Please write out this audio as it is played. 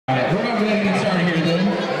go ahead and get started here then.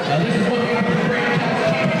 This is what we have for the franchise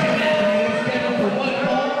championship. Scheduled for one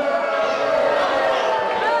fall.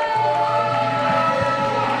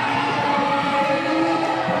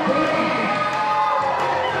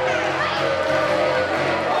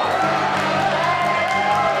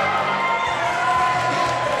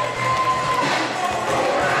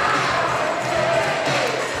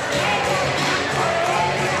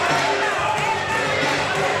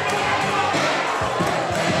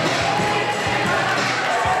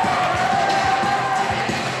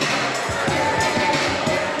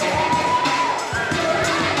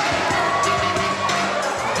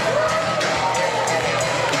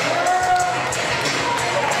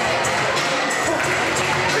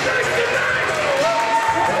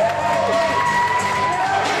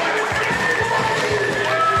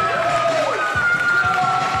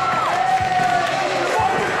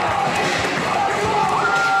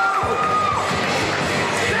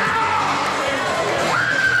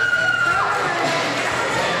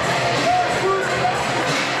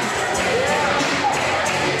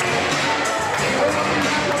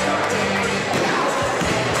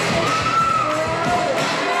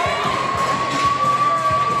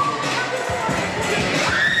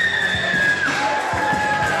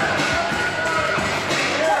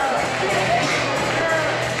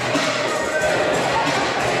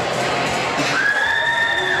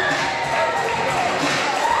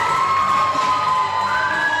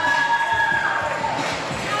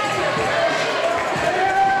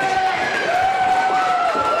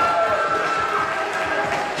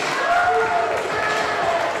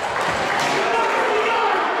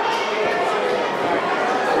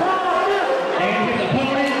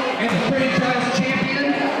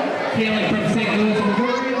 Hailing from St. Louis,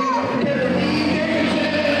 Missouri, Kevin Lee Davidson.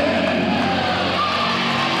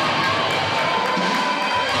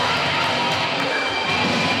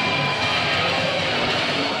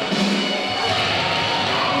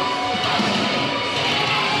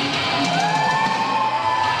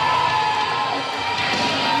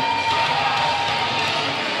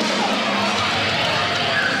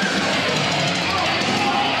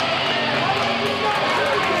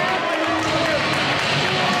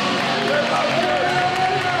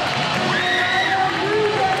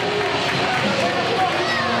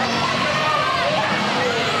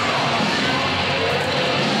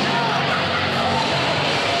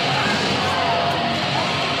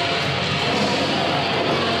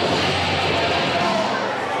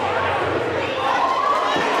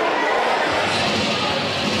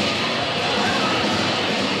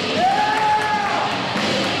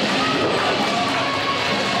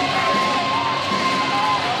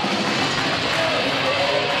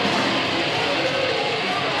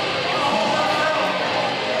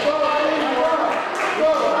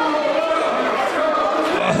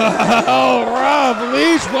 Oh, Rob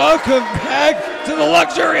Leach, welcome back to the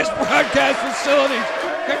luxurious broadcast facilities.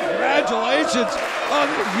 Congratulations on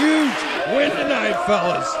the huge win tonight,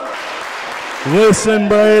 fellas. Listen,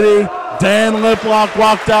 Brady, Dan Liplock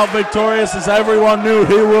walked out victorious as everyone knew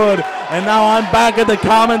he would. And now I'm back at the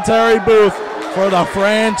commentary booth for the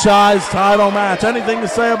franchise title match. Anything to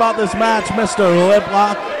say about this match, Mr.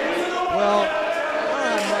 Liplock? Well, I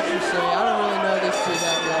don't have much to say. I don't really know these two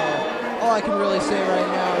that well. All I can really say right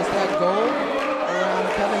now is that gold around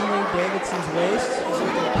Kevin Lee Davidson's waist is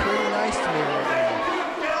looking pretty nice to me right now.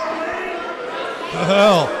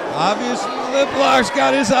 Well, obviously Liplock's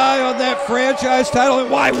got his eye on that franchise title, and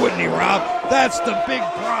why wouldn't he, Rob? That's the big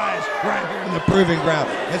prize right here in the proving ground.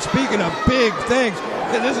 And speaking of big things,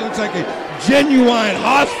 this looks like a genuine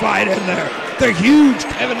hoss fight in there. The huge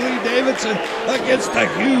Kevin Lee Davidson against the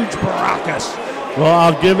huge Barackus. Well,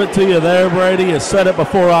 I'll give it to you there, Brady. You said it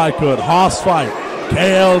before I could. Hoss fight.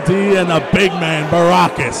 KLD and the big man,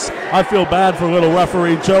 Barackus. I feel bad for little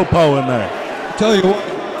referee Joe Poe in there. I tell you what,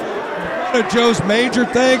 one of Joe's major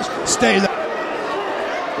things, stay there.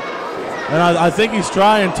 And I think he's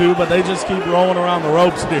trying to, but they just keep rolling around the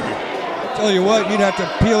ropes here. I tell you what, you'd have to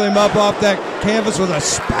peel him up off that canvas with a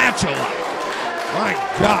spatula. My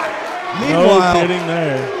God. Meanwhile, no kidding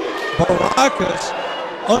there. Barackus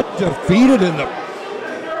undefeated in the...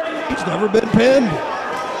 He's never been pinned.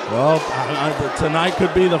 Well, tonight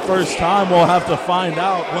could be the first time. We'll have to find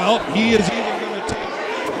out. Well, he is either going to take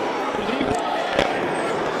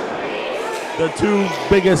the two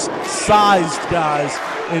biggest sized guys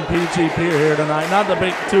in PGP here tonight. Not the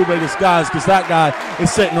two biggest guys, because that guy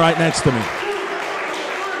is sitting right next to me.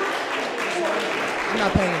 I'm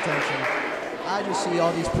not paying attention. I just see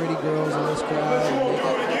all these pretty girls in this crowd,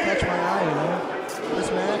 and they catch my eye, you know. This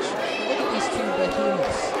match, look at these two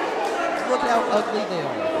behemoths. Look how ugly they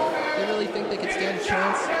are. They really think they could stand a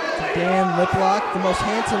chance to Dan Liplock, the most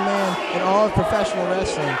handsome man in all of professional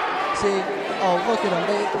wrestling. See, oh, look at them.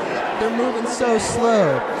 They're moving so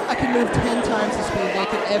slow. I could move 10 times the speed they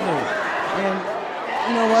could ever. And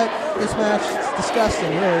you know what? This match is disgusting,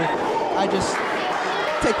 really. I just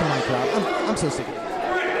take the mic, Rob. I'm so sick of it.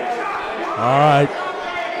 All right.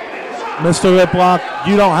 Mr. Liplock,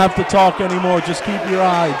 you don't have to talk anymore. Just keep your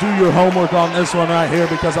eye, do your homework on this one right here,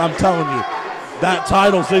 because I'm telling you, that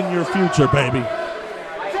title's in your future, baby.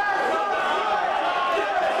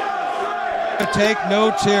 Take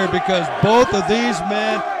notes here because both of these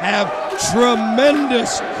men have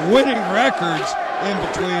tremendous winning records in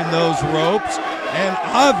between those ropes, and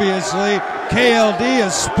obviously KLD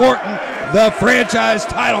is sporting the franchise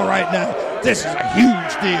title right now. This is a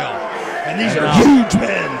huge deal, and these are huge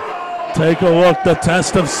men. Take a look, the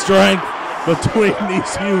test of strength between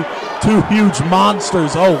these two huge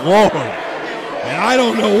monsters. Oh, Lord. And I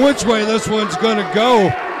don't know which way this one's going to go.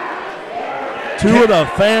 Two of the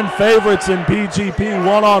fan favorites in PGP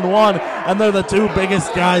one-on-one, and they're the two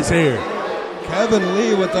biggest guys here. Kevin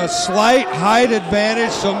Lee with a slight height advantage,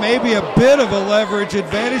 so maybe a bit of a leverage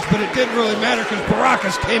advantage, but it didn't really matter because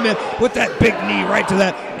Barackus came in with that big knee right to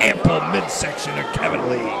that ample midsection of Kevin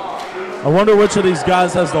Lee. I wonder which of these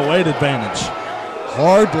guys has the weight advantage.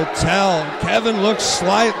 Hard to tell. Kevin looks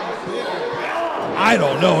slightly bigger. I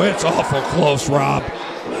don't know. It's awful close, Rob.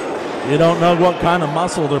 You don't know what kind of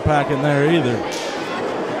muscle they're packing there either.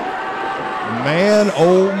 Man,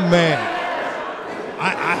 oh man.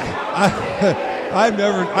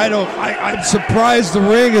 I'm surprised the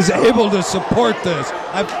ring is able to support this.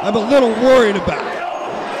 I'm a little worried about it.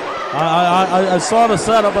 I saw the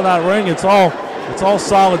setup of that ring. It's all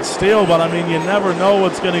solid steel, but I mean, you never know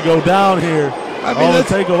what's going to go down here. I mean,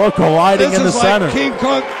 take a look, colliding in the center. This is like King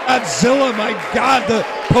Kong Godzilla. My God, the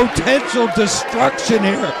potential destruction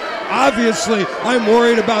here. Obviously, I'm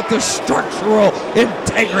worried about the structural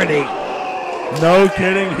integrity. No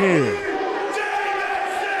kidding here.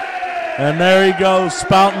 And there he goes,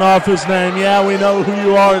 spouting off his name. Yeah, we know who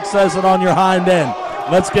you are. It says it on your hind end.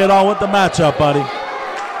 Let's get on with the matchup, buddy.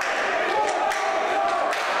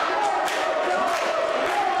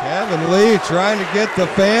 Kevin Lee trying to get the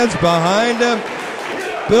fans behind him.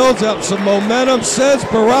 Builds up some momentum. Sends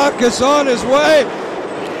Barackus on his way.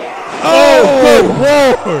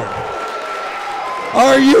 Oh, good Lord.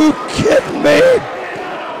 Are you kidding me?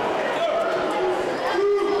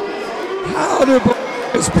 How did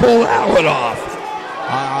Barackus pull that one off?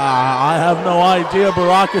 I have no idea.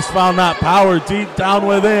 Barackus found that power deep down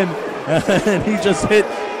within, and he just hit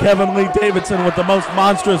Kevin Lee Davidson with the most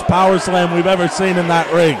monstrous power slam we've ever seen in that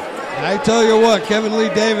ring. I tell you what, Kevin Lee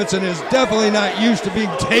Davidson is definitely not used to being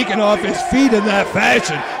taken off his feet in that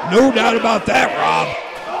fashion. No doubt about that, Rob.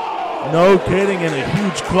 No kidding, and a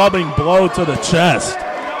huge clubbing blow to the chest.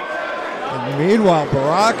 And meanwhile,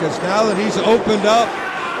 Barackus, now that he's opened up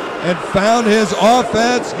and found his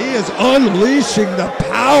offense, he is unleashing the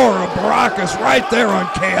power of Barackus right there on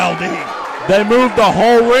KLD. They moved the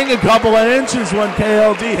whole ring a couple of inches when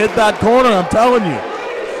KLD hit that corner, I'm telling you.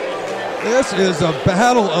 This is a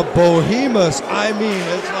battle of behemoths. I mean,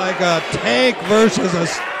 it's like a tank versus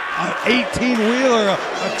an 18-wheeler,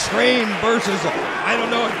 a train versus, a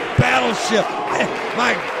battleship.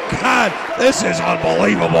 My God, this is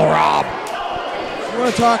unbelievable, Rob. You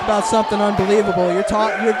want to talk about something unbelievable?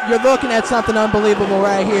 You're looking at something unbelievable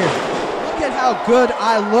right here. Look at how good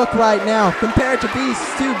I look right now compared to these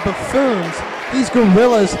two buffoons, these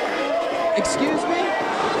gorillas. Excuse me?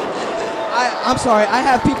 I'm sorry, I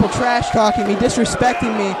have people trash talking me,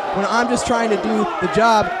 disrespecting me when I'm just trying to do the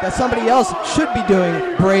job that somebody else should be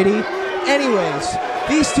doing, Brady. Anyways,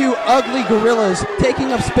 these two ugly gorillas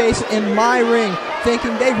taking up space in my ring,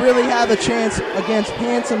 thinking they really have a chance against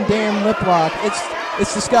handsome Dan Liplock.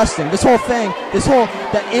 It's disgusting. This whole thing,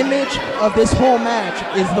 the image of this whole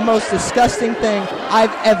match is the most disgusting thing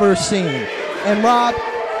I've ever seen. And Rob,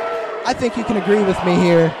 I think you can agree with me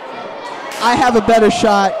here. I have a better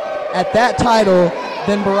shot at that title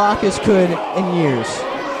than Barackus could in years.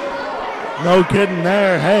 No kidding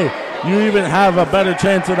there. Hey, you even have a better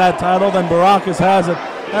chance of that title than Barackus has it.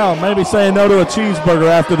 Hell, maybe say no to a cheeseburger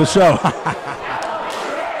after the show.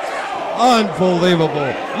 Unbelievable.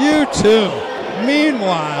 You two.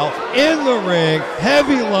 Meanwhile, in the ring,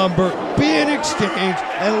 heavy lumber being exchanged,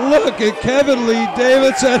 and look at Kevin Lee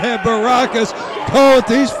Davidson and Barackus going with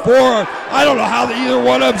these forearms. I don't know how either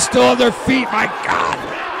one of them still on their feet. My God.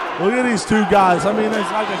 Look at these two guys. I mean,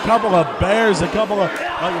 there's like a couple of bears, a couple of...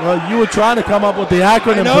 you were trying to come up with the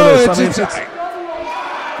acronym for this. It's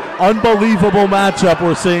unbelievable matchup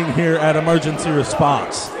we're seeing here at Emergency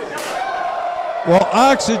Response. Well,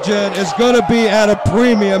 oxygen is going to be at a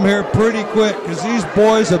premium here pretty quick because these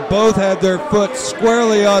boys have both had their foot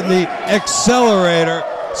squarely on the accelerator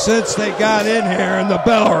since they got in here in the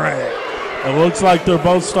bell ring. It looks like they're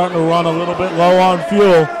both starting to run a little bit low on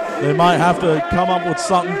fuel. They might have to come up with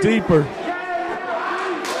something deeper.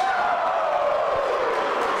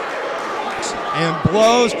 And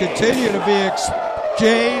blows continue to be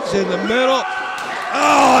exchanged in the middle.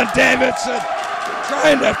 Oh, and Davidson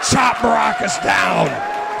trying to chop Barackus down.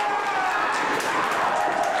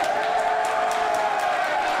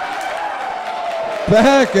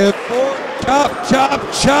 Back and forth, chop, chop,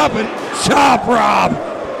 chop, and chop, Rob.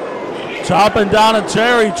 Chopping down a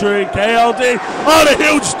cherry tree, KLD on a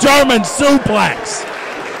huge German suplex.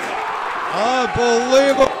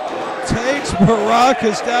 Unbelievable. Takes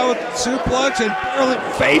Barackus down with the suplex and barely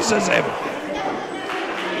faces him.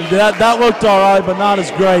 That looked all right, but not as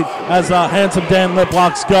great as handsome Dan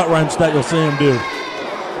Liplock's gut wrench that you'll see him do.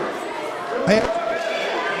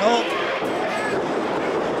 Nope.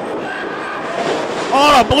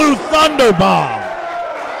 On a blue thunder bomb.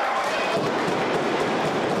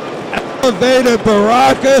 Elevated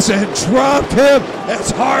Barackus and dropped him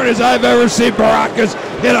as hard as I've ever seen Barackus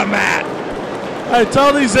hit a mat. Hey,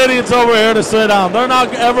 tell these idiots over here to sit down. They're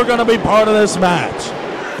not ever going to be part of this match.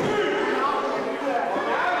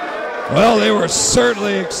 Well, they were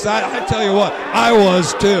certainly excited. I tell you what, I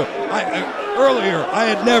was too. Earlier, I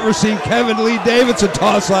had never seen Kevin Lee Davidson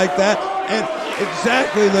toss like that, and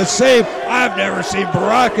exactly the same. I've never seen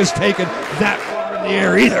Barackus taken that far in the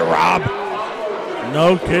air either, Rob.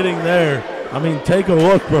 No kidding there. I mean, take a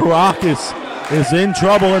look. Barackus is in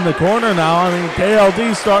trouble in the corner now. I mean,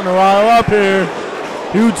 KLD's starting to rile up here.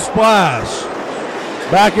 Huge splash.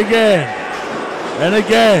 Back again. And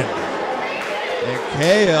again. And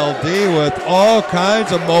KLD with all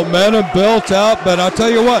kinds of momentum built up, but I'll tell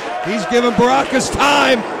you what, he's giving Barackus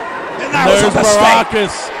time. And that was a mistake.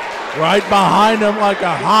 Barackus right behind him like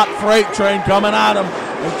a hot freight train coming at him.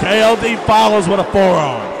 And KLD follows with a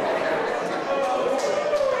forearm.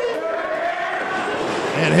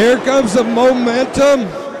 And here comes the momentum.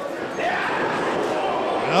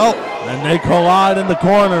 Well, and they collide in the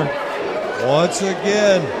corner. Once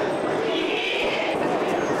again.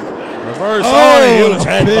 Reverse. Oh, huge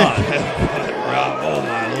headbutt. Rob, oh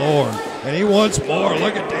my Lord. And he wants more.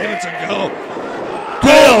 Look at Davidson go.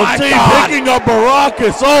 KLD picking up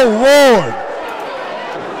Barackus. Oh, Lord.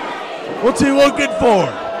 What's he looking for?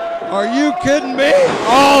 Are you kidding me?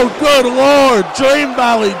 Oh, good Lord. Dream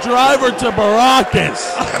Valley driver to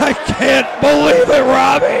Barackus. I can't believe it,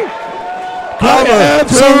 Robbie. Cover I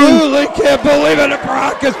absolutely can't believe it,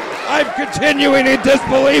 Barackus. I'm continuing in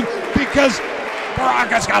disbelief because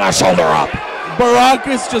Barackus got a shoulder up.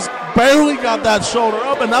 Barackus just barely got that shoulder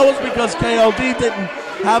up, and that was because KLD didn't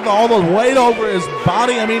have all the weight over his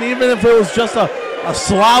body. I mean, even if it was just a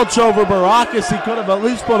slouch over Barackus, he could have at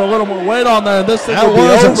least put a little more weight on there, and this thing would be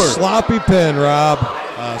over. That was a sloppy pin, Rob.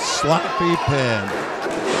 A sloppy pin.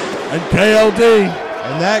 And KLD.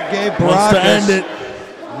 And that gave wants to end it.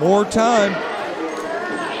 More time.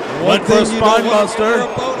 Went for a spine buster.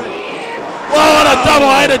 Whoa, and a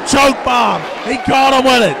double-headed choke bomb. He caught him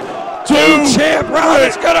with it. Two. Champ, Rob,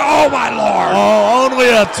 it's gonna, oh my Lord. Oh, only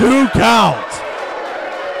a 2 count.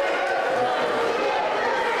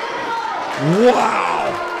 Wow.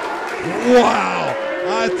 Wow.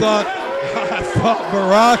 I thought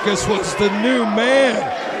Barackus was the new man.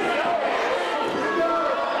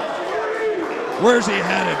 Where's he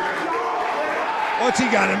headed? What's he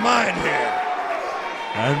got in mind here?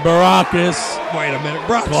 And Barackus. Wait a minute.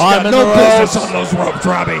 Barackus got no business on those ropes,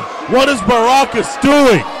 Robbie. What is Barackus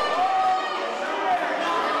doing?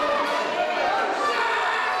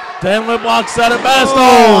 Dan Liplock said it best.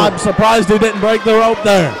 Oh, I'm surprised he didn't break the rope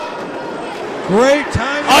there. Great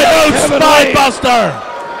time. A huge spine buster.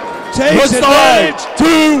 Takes advantage.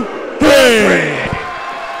 2, 3.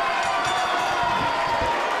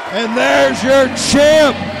 And there's your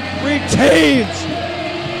champ. Retains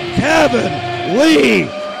Kevin Lee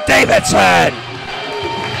Davidson.